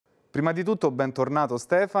Prima di tutto bentornato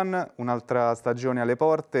Stefan, un'altra stagione alle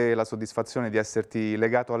porte e la soddisfazione di esserti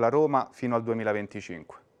legato alla Roma fino al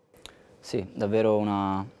 2025. Sì, davvero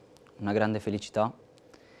una grande felicità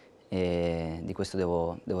e di questo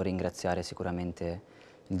devo ringraziare sicuramente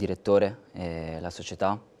il direttore e la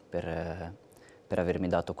società per avermi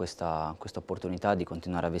dato questa opportunità di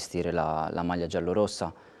continuare a vestire la maglia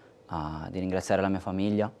giallorossa, di ringraziare la mia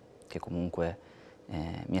famiglia che comunque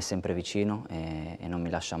mi è sempre vicino e non mi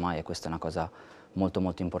lascia mai, e questa è una cosa molto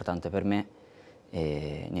importante per me.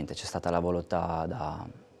 E niente, c'è stata la volontà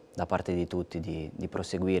da parte di tutti di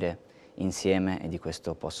proseguire insieme, e di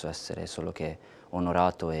questo posso essere solo che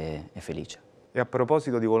onorato e felice. E a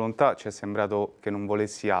proposito di volontà, ci è sembrato che non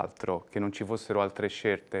volessi altro, che non ci fossero altre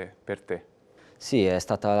scelte per te. Sì, è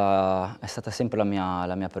stata sempre la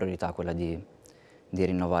mia priorità quella di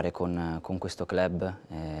rinnovare con questo club.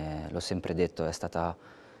 L'ho sempre detto, è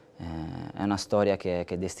una storia che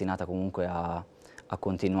è destinata comunque a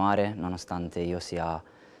continuare nonostante io sia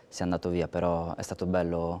andato via, però è stato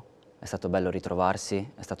bello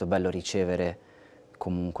ritrovarsi, è stato bello ricevere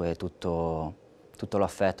comunque tutto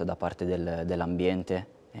l'affetto da parte dell'ambiente.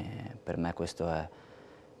 Per me questo è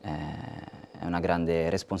una grande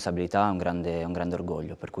responsabilità, un grande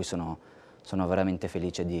orgoglio, per cui sono veramente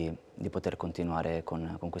felice di poter continuare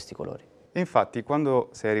con questi colori. E infatti, quando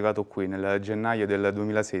sei arrivato qui nel gennaio del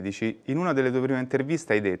 2016, in una delle tue prime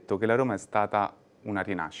interviste hai detto che la Roma è stata una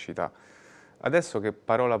rinascita. Adesso che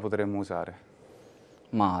parola potremmo usare?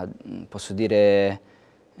 Ma posso dire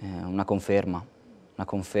una conferma,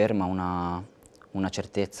 una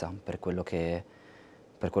certezza per quello che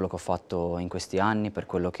ho fatto in questi anni, per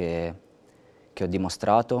quello che ho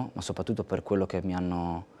dimostrato, ma soprattutto per quello che mi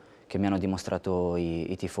hanno dimostrato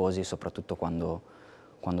i tifosi, soprattutto quando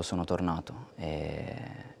sono tornato.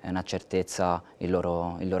 È una certezza il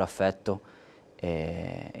loro affetto,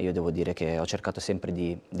 e io devo dire che ho cercato sempre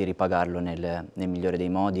di ripagarlo nel migliore dei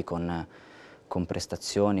modi, con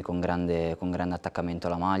prestazioni, con grande attaccamento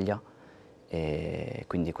alla maglia, e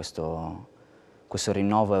quindi questo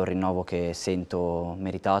rinnovo è un rinnovo che sento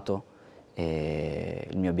meritato, e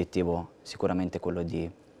il mio obiettivo sicuramente è quello di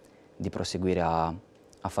proseguire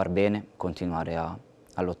a far bene, continuare a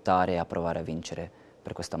lottare e a provare a vincere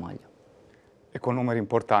per questa maglia. E con numeri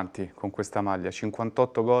importanti con questa maglia,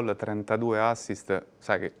 58 gol, 32 assist,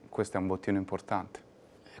 sai che questo è un bottino importante.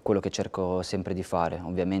 È quello che cerco sempre di fare,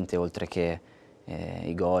 ovviamente, oltre che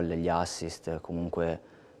i gol, gli assist, comunque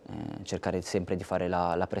cercare sempre di fare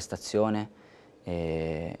la prestazione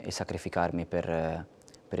e sacrificarmi per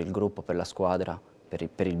il gruppo, per la squadra,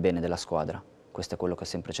 per il bene della squadra. Questo è quello che ho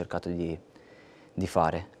sempre cercato di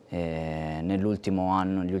fare. Nell'ultimo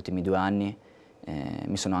anno, negli ultimi 2 anni,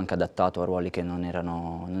 mi sono anche adattato a ruoli che non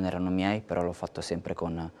erano miei, però l'ho fatto sempre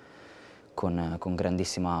con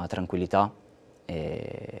grandissima tranquillità,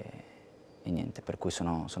 e niente, per cui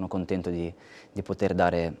sono contento di poter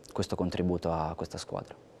dare questo contributo a questa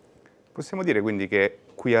squadra. Possiamo dire quindi che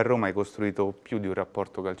qui a Roma hai costruito più di un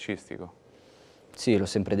rapporto calcistico? Sì, l'ho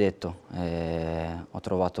sempre detto, ho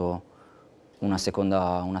trovato una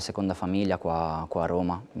seconda famiglia qua a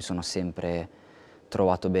Roma, mi sono sempre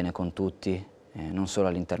trovato bene con tutti, non solo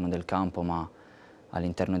all'interno del campo, ma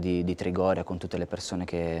all'interno di Trigoria, con tutte le persone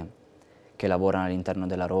che lavorano all'interno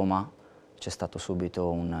della Roma. C'è stato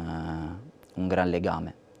subito un gran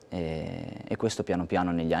legame, e questo piano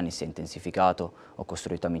piano negli anni si è intensificato. Ho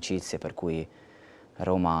costruito amicizie, per cui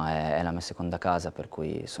Roma è la mia seconda casa, per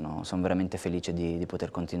cui sono veramente felice di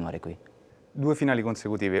poter continuare qui. 2 finali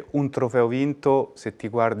consecutive, un trofeo vinto. Se ti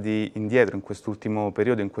guardi indietro in quest'ultimo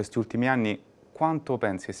periodo, in questi ultimi anni, quanto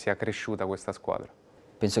pensi sia cresciuta questa squadra?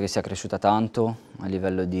 Penso che sia cresciuta tanto a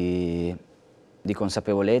livello di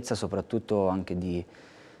consapevolezza, soprattutto anche di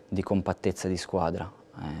compattezza di squadra.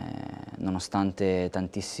 Nonostante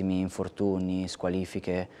tantissimi infortuni,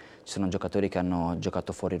 squalifiche, ci sono giocatori che hanno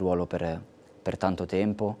giocato fuori ruolo per tanto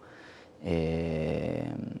tempo,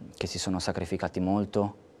 e che si sono sacrificati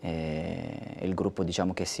molto, e il gruppo,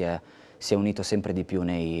 diciamo, che si è unito sempre di più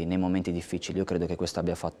nei momenti difficili. Io credo che questo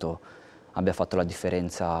abbia fatto la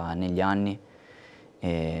differenza negli anni,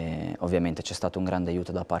 e ovviamente c'è stato un grande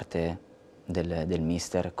aiuto da parte del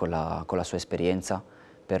mister con la sua esperienza,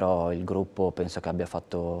 però il gruppo penso che abbia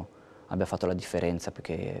fatto la differenza più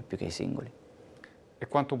che i singoli. E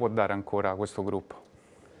quanto può dare ancora questo gruppo?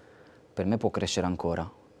 Per me può crescere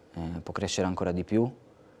ancora di più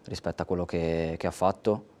rispetto a quello che ha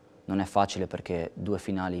fatto. Non è facile, perché 2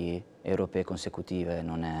 finali europee consecutive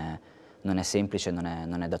non è semplice,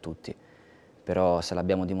 non è da tutti, però se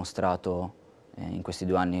l'abbiamo dimostrato in questi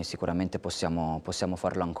 2 anni sicuramente possiamo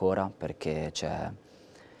farlo ancora, perché c'è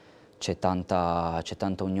c'è tanta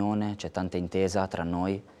unione, c'è tanta intesa tra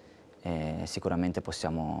noi e sicuramente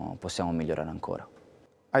possiamo migliorare ancora.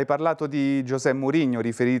 Hai parlato di José Mourinho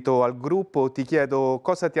riferito al gruppo, ti chiedo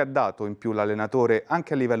cosa ti ha dato in più l'allenatore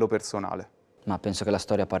anche a livello personale? Ma penso che la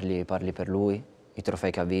storia parli per lui, i trofei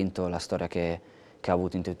che ha vinto, la storia che ha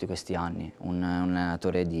avuto in tutti questi anni. Un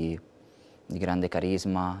allenatore di grande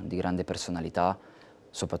carisma, di grande personalità,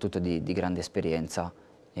 soprattutto di grande esperienza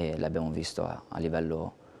e l'abbiamo visto a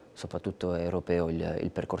livello soprattutto europeo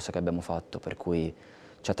il percorso che abbiamo fatto, per cui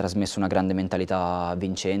ci ha trasmesso una grande mentalità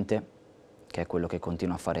vincente, che è quello che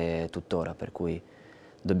continua a fare tuttora, per cui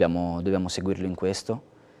dobbiamo seguirlo in questo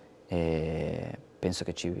e penso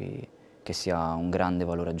che sia un grande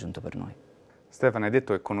valore aggiunto per noi. Stefano, hai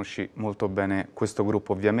detto che conosci molto bene questo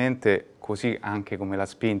gruppo ovviamente, così anche come la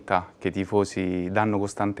spinta che i tifosi danno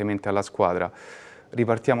costantemente alla squadra.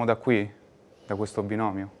 Ripartiamo da qui, da questo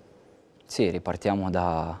binomio? Sì, ripartiamo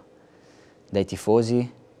dai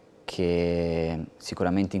tifosi che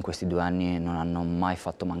sicuramente in questi 2 anni non hanno mai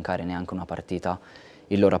fatto mancare neanche una partita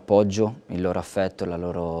il loro appoggio, il loro affetto e la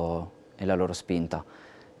loro spinta.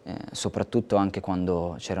 Soprattutto anche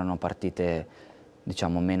quando c'erano partite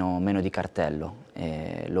diciamo meno di cartello.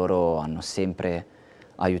 Loro hanno sempre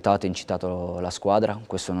aiutato e incitato la squadra,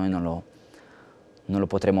 questo noi non lo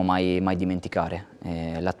potremo mai dimenticare.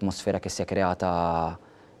 L'atmosfera che si è creata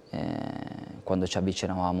quando ci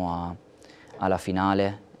avvicinavamo alla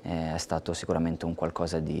finale è stato sicuramente un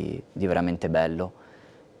qualcosa di veramente bello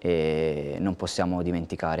e non possiamo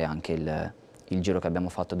dimenticare anche il giro che abbiamo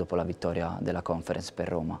fatto dopo la vittoria della Conference per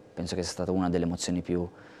Roma. Penso che sia stata una delle emozioni più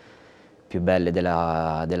belle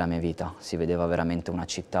della mia vita. Si vedeva veramente una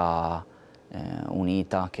città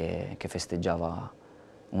unita che festeggiava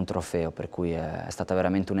un trofeo, per cui è stata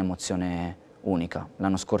veramente un'emozione unica.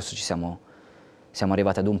 L'anno scorso siamo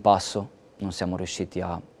arrivati ad un passo, non siamo riusciti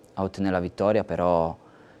a ottenere la vittoria, però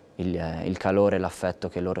il calore e l'affetto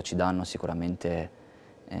che loro ci danno sicuramente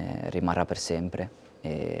rimarrà per sempre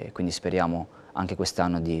e quindi speriamo anche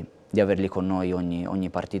quest'anno di averli con noi ogni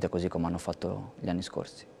partita, così come hanno fatto gli anni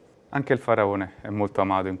scorsi. Anche il Faraone è molto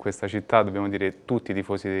amato in questa città, dobbiamo dire tutti i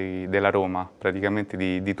tifosi della Roma, praticamente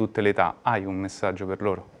di tutte le età. Hai un messaggio per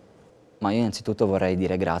loro? Ma io innanzitutto vorrei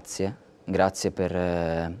dire grazie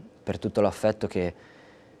per tutto l'affetto che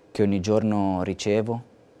ogni giorno ricevo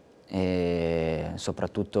e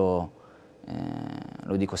soprattutto,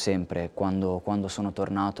 lo dico sempre, quando sono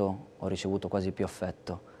tornato ho ricevuto quasi più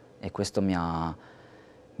affetto e questo mi ha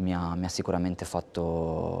sicuramente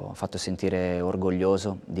fatto sentire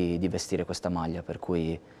orgoglioso di vestire questa maglia, per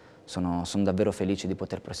cui sono davvero felice di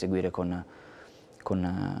poter proseguire con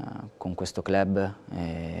questo club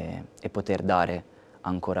e poter dare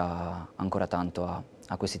ancora tanto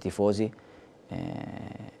a questi tifosi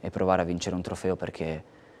e provare a vincere un trofeo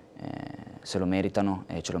perché se lo meritano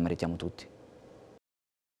e ce lo meritiamo tutti.